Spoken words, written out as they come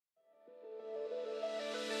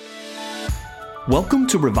Welcome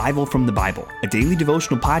to Revival from the Bible, a daily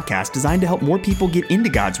devotional podcast designed to help more people get into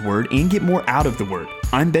God's Word and get more out of the Word.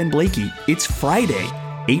 I'm Ben Blakey. It's Friday,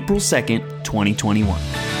 April 2nd, 2021.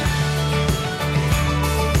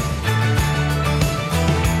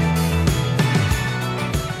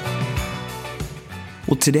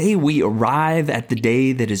 Well, today we arrive at the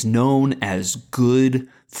day that is known as Good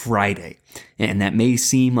Friday. And that may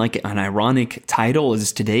seem like an ironic title,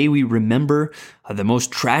 as today we remember the most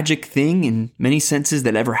tragic thing in many senses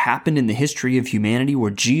that ever happened in the history of humanity,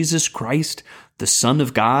 where Jesus Christ, the Son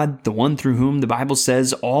of God, the one through whom the Bible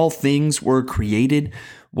says all things were created,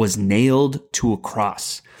 was nailed to a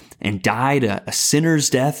cross and died a sinner's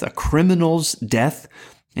death, a criminal's death.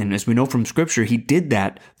 And as we know from Scripture, he did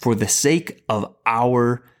that for the sake of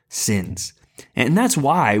our sins. And that's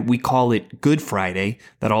why we call it Good Friday,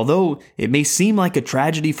 that although it may seem like a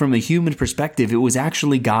tragedy from a human perspective, it was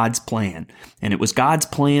actually God's plan. And it was God's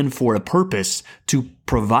plan for a purpose to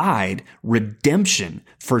provide redemption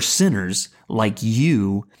for sinners like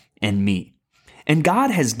you and me. And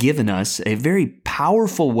God has given us a very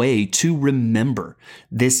powerful way to remember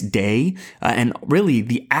this day and really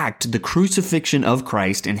the crucifixion of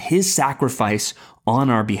Christ and his sacrifice on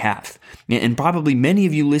our behalf. And probably many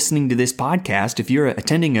of you listening to this podcast, if you're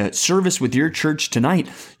attending a service with your church tonight,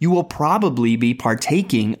 you will probably be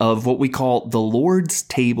partaking of what we call the Lord's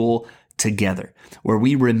table together, where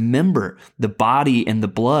we remember the body and the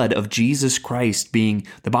blood of Jesus Christ being,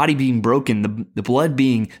 the body being broken, the blood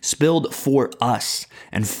being spilled for us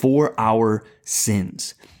and for our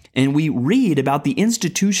sins. And we read about the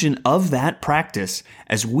institution of that practice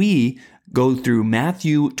as we go through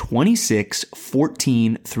Matthew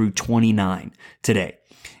 26:14 through 29 today.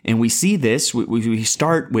 And we see this, we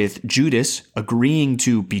start with Judas agreeing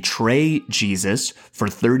to betray Jesus for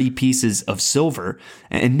 30 pieces of silver,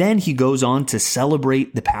 and then he goes on to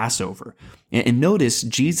celebrate the Passover. And notice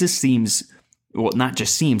Jesus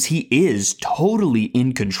he is totally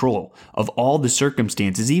in control of all the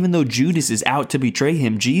circumstances. Even though Judas is out to betray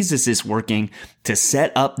him, Jesus is working to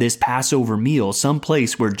set up this Passover meal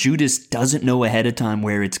someplace where Judas doesn't know ahead of time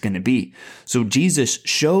where it's going to be. So Jesus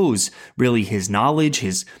shows really his knowledge,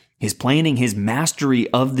 his planning, his mastery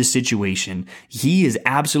of the situation. He is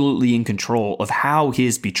absolutely in control of how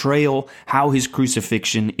his betrayal, how his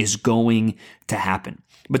crucifixion is going to happen.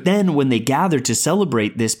 But then when they gather to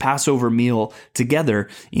celebrate this Passover meal together,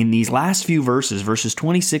 in these last few verses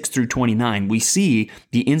 26 through 29, we see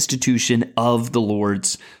the institution of the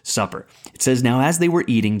Lord's Supper. It says, "Now as they were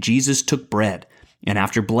eating, Jesus took bread, and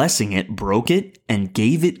after blessing it, broke it and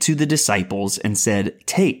gave it to the disciples and said,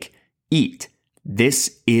 'Take, eat,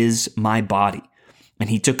 this is my body.' And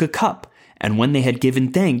he took a cup, and when they had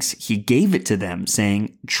given thanks, he gave it to them,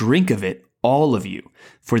 saying, 'Drink of it, all of you,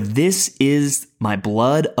 for this is my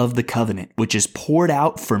blood of the covenant, which is poured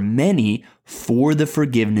out for many for the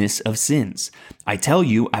forgiveness of sins. I tell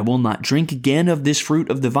you, I will not drink again of this fruit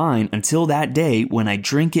of the vine until that day when I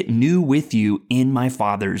drink it new with you in my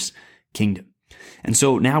Father's kingdom.'" And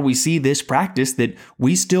so now we see this practice that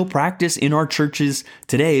we still practice in our churches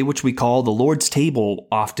today, which we call the Lord's table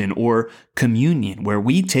often, or communion, where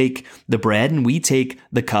we take the bread and we take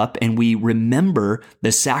the cup and we remember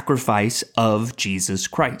the sacrifice of Jesus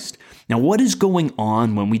Christ. Now, what is going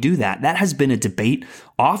on when we do that? That has been a debate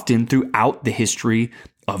often throughout the history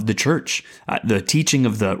of the church. The teaching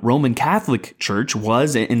of the Roman Catholic Church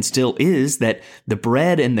was and still is that the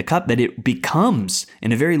bread and the cup, that it becomes,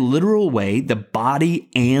 in a very literal way, the body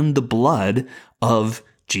and the blood of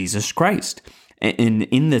Jesus Christ. And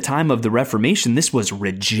in the time of the Reformation, this was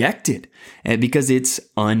rejected because it's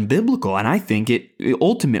unbiblical. And I think it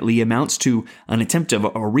ultimately amounts to an attempt of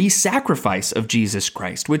a re-sacrifice of Jesus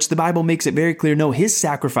Christ, which the Bible makes it very clear, no, his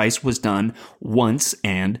sacrifice was done once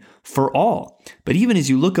and for all. But even as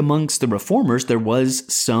you look amongst the reformers, there was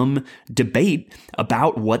some debate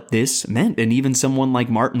about what this meant. And even someone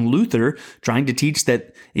like Martin Luther trying to teach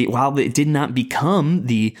that while it did not become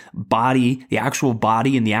the body, the actual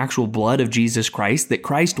body and the actual blood of Jesus Christ, that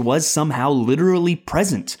Christ was somehow literally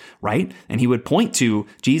present, right? And he would point to,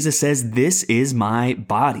 Jesus says, "This is my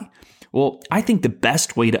body." Well, I think the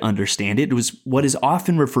best way to understand it was what is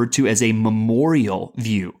often referred to as a memorial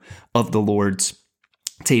view of the Lord's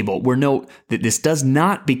table, where note that this does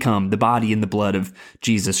not become the body and the blood of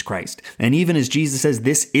Jesus Christ. And even as Jesus says,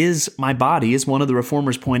 "This is my body," as one of the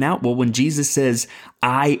reformers point out, well, when Jesus says,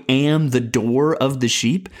 "I am the door of the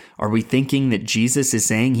sheep," are we thinking that Jesus is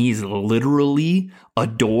saying he's literally a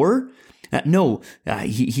door? No,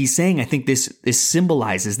 he's saying, I think this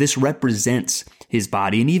symbolizes, this represents his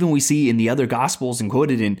body. And even we see in the other Gospels and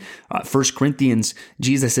quoted in 1 Corinthians,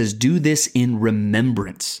 Jesus says, "Do this in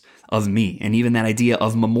remembrance of me. And even that idea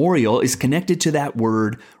of memorial is connected to that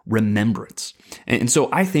word remembrance. And so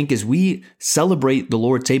I think as we celebrate the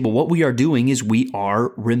Lord's table, what we are doing is we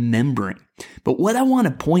are remembering. But what I want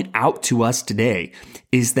to point out to us today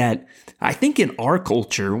is that I think in our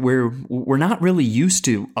culture, where we're not really used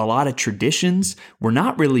to a lot of traditions, we're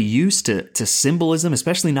not really used to symbolism,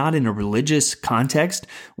 especially not in a religious context,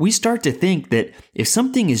 we start to think that if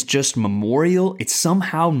something is just memorial, it's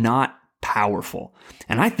somehow not powerful.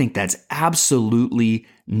 And I think that's absolutely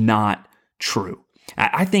not true.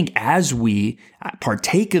 I think as we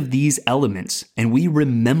partake of these elements and we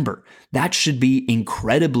remember, that should be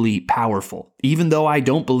incredibly powerful. Even though I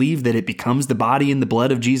don't believe that it becomes the body and the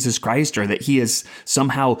blood of Jesus Christ or that he is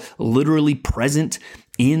somehow literally present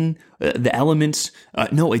in the elements,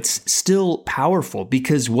 no, it's still powerful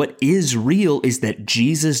because what is real is that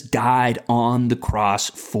Jesus died on the cross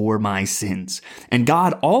for my sins. And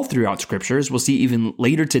God, all throughout Scripture, as we'll see even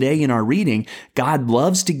later today in our reading, God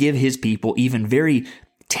loves to give his people even very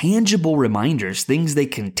tangible reminders, things they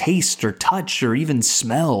can taste or touch or even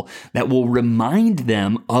smell that will remind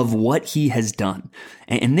them of what he has done.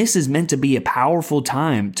 And this is meant to be a powerful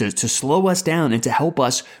time to slow us down and to help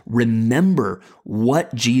us remember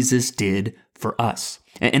what Jesus did for us.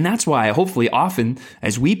 And that's why hopefully often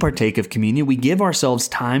as we partake of communion, we give ourselves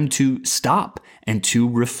time to stop and to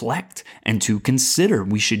reflect and to consider.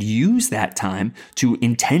 We should use that time to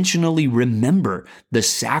intentionally remember the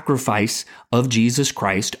sacrifice of Jesus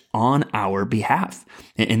Christ on our behalf.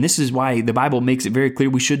 And this is why the Bible makes it very clear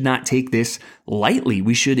we should not take this lightly.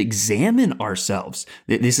 We should examine ourselves.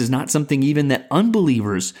 This is not something even that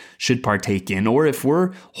unbelievers should partake in, or if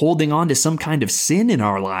we're holding on to some kind of sin in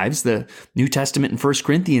our lives. The New Testament in 1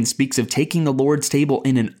 Corinthians speaks of taking the Lord's table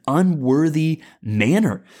in an unworthy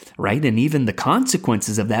manner, right? And even the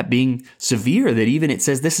consequences of that being severe, that even it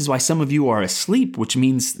says this is why some of you are asleep, which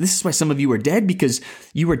means this is why some of you are dead, because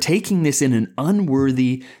you are taking this in an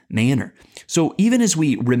unworthy manner. So even as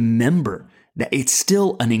we remember that it's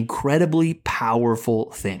still an incredibly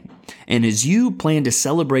powerful thing. And as you plan to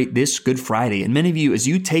celebrate this Good Friday, and many of you, as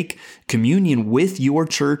you take communion with your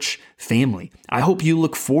church family, I hope you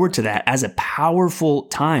look forward to that as a powerful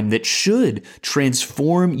time that should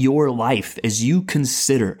transform your life as you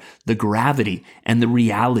consider the gravity and the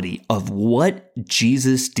reality of what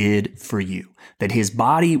Jesus did for you. That his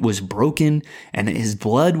body was broken and that his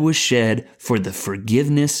blood was shed for the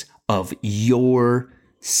forgiveness of your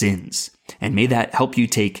sins. And may that help you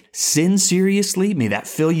take sin seriously. May that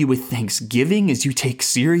fill you with thanksgiving as you take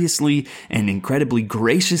seriously and incredibly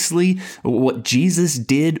graciously what Jesus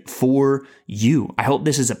did for you. I hope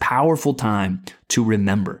this is a powerful time to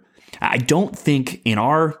remember. I don't think in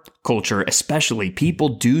our culture, especially, people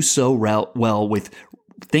do so well with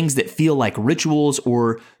things that feel like rituals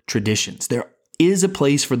or traditions. There is a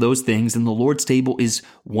place for those things, and the Lord's table is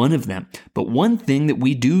one of them. But one thing that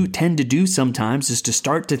we do tend to do sometimes is to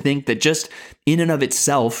start to think that just in and of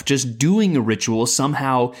itself, just doing a ritual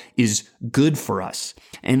somehow is good for us.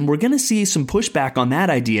 And we're going to see some pushback on that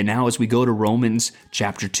idea now as we go to Romans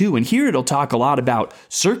chapter 2. And here it'll talk a lot about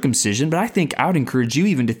circumcision, but I think I would encourage you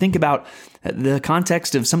even to think about the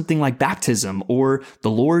context of something like baptism or the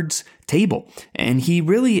Lord's table. And he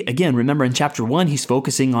really, again, remember in chapter 1, he's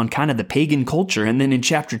focusing on kind of the pagan culture. And then in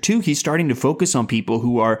chapter 2, he's starting to focus on people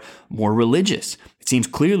who are more religious. It seems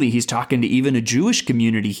clearly he's talking to even a Jewish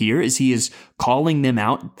community here as he is calling them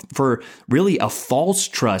out for really a false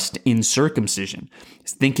trust in circumcision,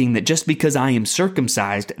 thinking that just because I am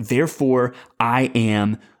circumcised, therefore I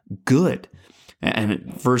am good.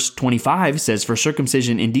 And verse 25 says, "For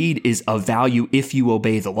circumcision indeed is of value if you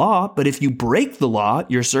obey the law, but if you break the law,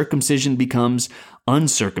 your circumcision becomes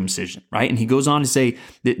uncircumcision," right? And he goes on to say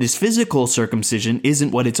that this physical circumcision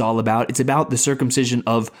isn't what it's all about. It's about the circumcision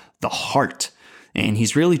of the heart. And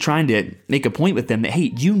he's really trying to make a point with them that,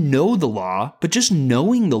 hey, you know the law, but just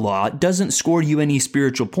knowing the law doesn't score you any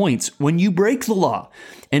spiritual points when you break the law.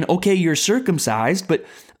 And okay, you're circumcised, but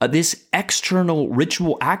this external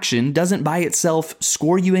ritual action doesn't by itself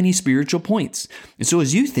score you any spiritual points. And so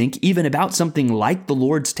as you think even about something like the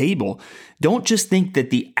Lord's table, don't just think that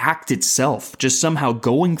the act itself, just somehow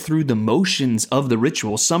going through the motions of the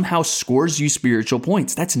ritual, somehow scores you spiritual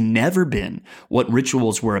points. That's never been what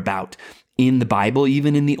rituals were about in the Bible,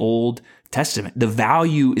 even in the Old Testament. The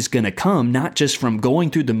value is going to come not just from going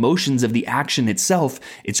through the motions of the action itself,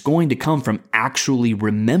 it's going to come from actually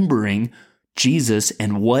remembering Jesus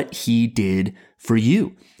and what he did for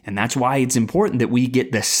you. And that's why it's important that we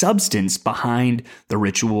get the substance behind the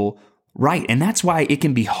ritual right. And that's why it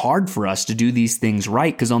can be hard for us to do these things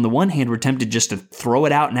right, because on the one hand, we're tempted just to throw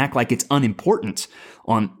it out and act like it's unimportant.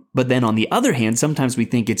 On But then on the other hand, sometimes we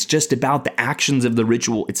think it's just about the actions of the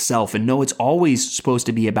ritual itself. And no, it's always supposed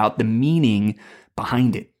to be about the meaning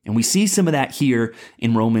behind it. And we see some of that here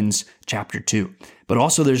in Romans chapter 2. But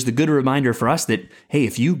also there's the good reminder for us that, hey,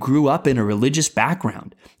 if you grew up in a religious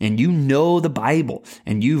background and you know the Bible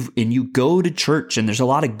and you go to church and there's a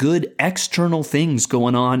lot of good external things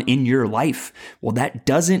going on in your life, well, that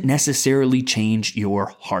doesn't necessarily change your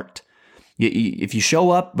heart. If you show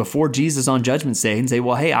up before Jesus on Judgment Day and say,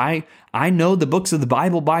 well, hey, I know the books of the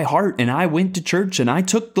Bible by heart, and I went to church and I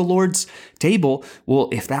took the Lord's table. Well,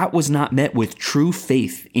 if that was not met with true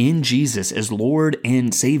faith in Jesus as Lord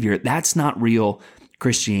and Savior, that's not real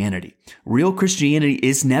Christianity. Real Christianity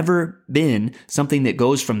has never been something that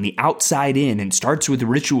goes from the outside in and starts with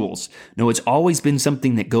rituals. No, it's always been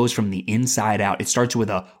something that goes from the inside out. It starts with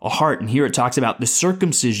a heart, and here it talks about the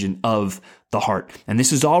circumcision of the heart. And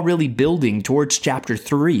this is all really building towards chapter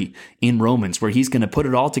 3 in Romans, where he's going to put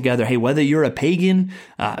it all together. Hey, whether you're a pagan,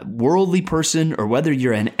 worldly person, or whether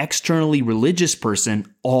you're an externally religious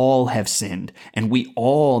person, all have sinned. And we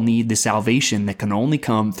all need the salvation that can only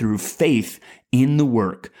come through faith in the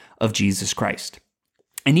work of Jesus Christ.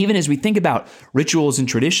 And even as we think about rituals and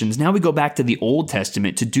traditions, now we go back to the Old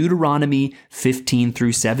Testament, to Deuteronomy 15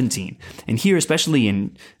 through 17. And here, especially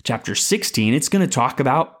in chapter 16, it's going to talk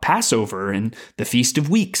about Passover and the Feast of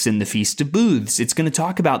Weeks and the Feast of Booths. It's going to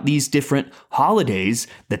talk about these different holidays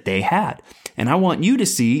that they had. And I want you to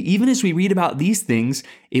see, even as we read about these things,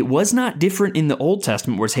 it was not different in the Old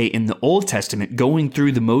Testament, whereas, hey, in the Old Testament, going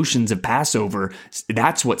through the motions of Passover,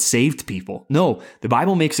 that's what saved people. No, the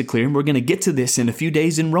Bible makes it clear, and we're going to get to this in a few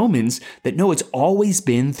days in Romans, that no, it's always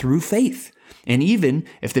been through faith. And even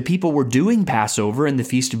if the people were doing Passover and the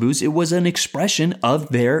Feast of Booths, it was an expression of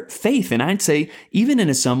their faith. And I'd say even in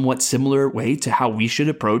a somewhat similar way to how we should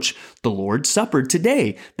approach the Lord's Supper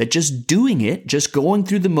today, that just doing it, just going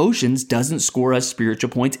through the motions doesn't score us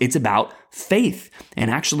spiritual points. It's about faith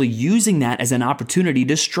and actually using that as an opportunity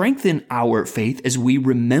to strengthen our faith as we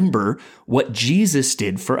remember what Jesus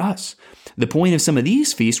did for us. The point of some of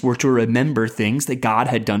these feasts were to remember things that God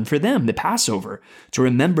had done for them, the Passover, to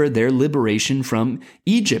remember their liberation from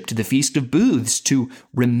Egypt, the Feast of Booths, to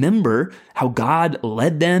remember how God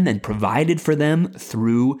led them and provided for them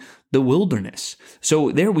through the wilderness.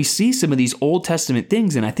 So there we see some of these Old Testament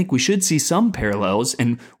things, and I think we should see some parallels,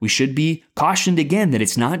 and we should be cautioned again that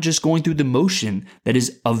it's not just going through the motion that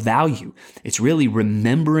is of value. It's really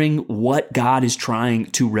remembering what God is trying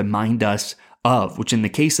to remind us of, which in the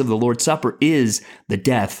case of the Lord's Supper is the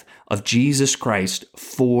death of Jesus Christ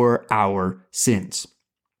for our sins.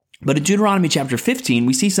 But in Deuteronomy chapter 15,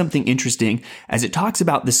 we see something interesting as it talks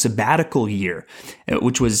about the sabbatical year,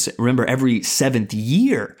 which was, remember, every seventh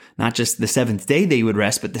year, not just the seventh day they would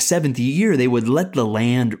rest, but the seventh year they would let the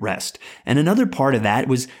land rest. And another part of that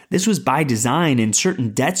was, this was by design, and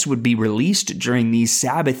certain debts would be released during these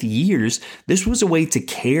Sabbath years. This was a way to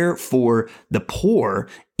care for the poor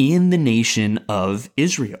in the nation of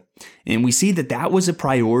Israel. And we see that that was a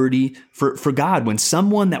priority for God. When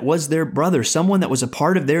someone that was their brother, someone that was a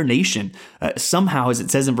part of their nation, somehow, as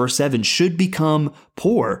it says in verse 7, should become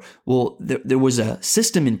poor, well, there was a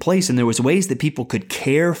system in place, and there was ways that people could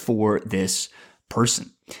care for this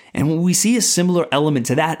person. And we see a similar element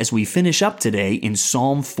to that as we finish up today in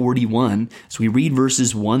Psalm 41, as we read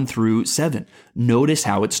verses 1 through 7. Notice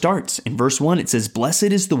how it starts. In verse 1, it says, "Blessed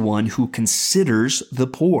is the one who considers the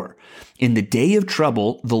poor. In the day of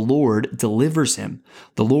trouble, the Lord delivers him.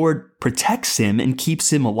 The Lord protects him and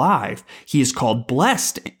keeps him alive. He is called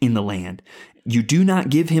blessed in the land. You do not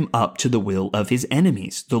give him up to the will of his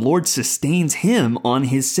enemies. The Lord sustains him on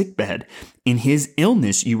his sickbed. In his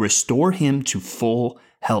illness, you restore him to full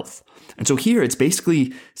health." And so here it's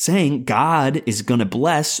basically saying God is going to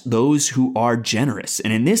bless those who are generous.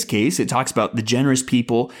 And in this case, it talks about the generous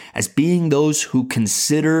people as being those who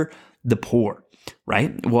consider the poor,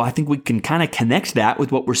 right? Well, I think we can kind of connect that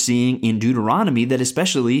with what we're seeing in Deuteronomy, that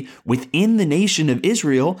especially within the nation of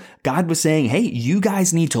Israel, God was saying, hey, you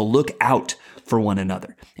guys need to look out for one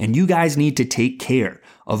another, and you guys need to take care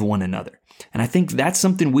of one another. And I think that's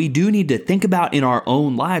something we do need to think about in our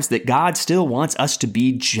own lives, that God still wants us to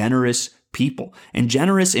be generous people, and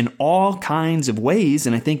generous in all kinds of ways.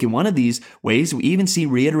 And I think in one of these ways we even see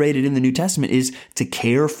reiterated in the New Testament is to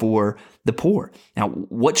care for the poor. Now,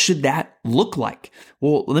 what should that look like?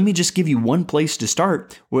 Well, let me just give you one place to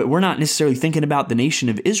start. We're not necessarily thinking about the nation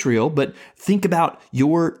of Israel, but think about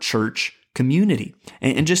your church community.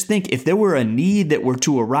 And just think, if there were a need that were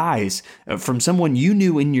to arise from someone you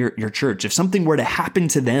knew in your church, if something were to happen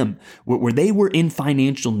to them where they were in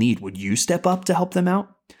financial need, would you step up to help them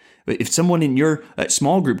out? If someone in your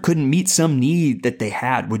small group couldn't meet some need that they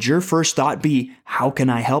had, would your first thought be, how can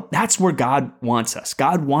I help? That's where God wants us.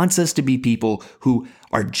 God wants us to be people who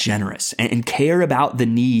are generous and care about the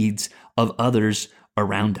needs of others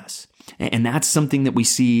around us. And that's something that we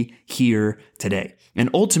see here today. And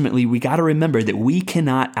ultimately, we got to remember that we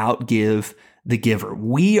cannot outgive the giver.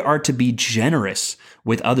 We are to be generous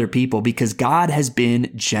with other people because God has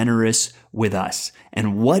been generous with us.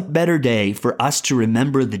 And what better day for us to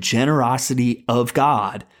remember the generosity of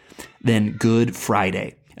God than Good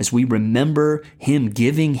Friday, as we remember Him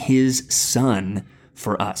giving His Son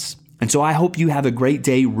for us. And so I hope you have a great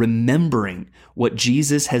day remembering what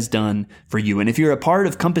Jesus has done for you. And if you're a part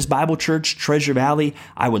of Compass Bible Church, Treasure Valley,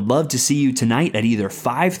 I would love to see you tonight at either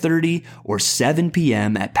 5:30 or 7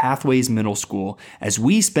 p.m. at Pathways Middle School as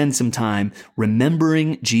we spend some time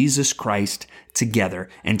remembering Jesus Christ together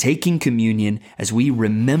and taking communion as we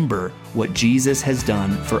remember what Jesus has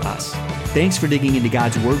done for us. Thanks for digging into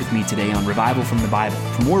God's Word with me today on Revival from the Bible.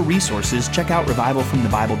 For more resources, check out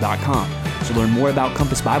revivalfromthebible.com. To learn more about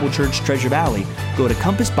Compass Bible Church, Treasure Valley, go to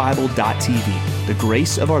compassbible.tv. The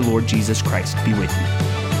grace of our Lord Jesus Christ be with you.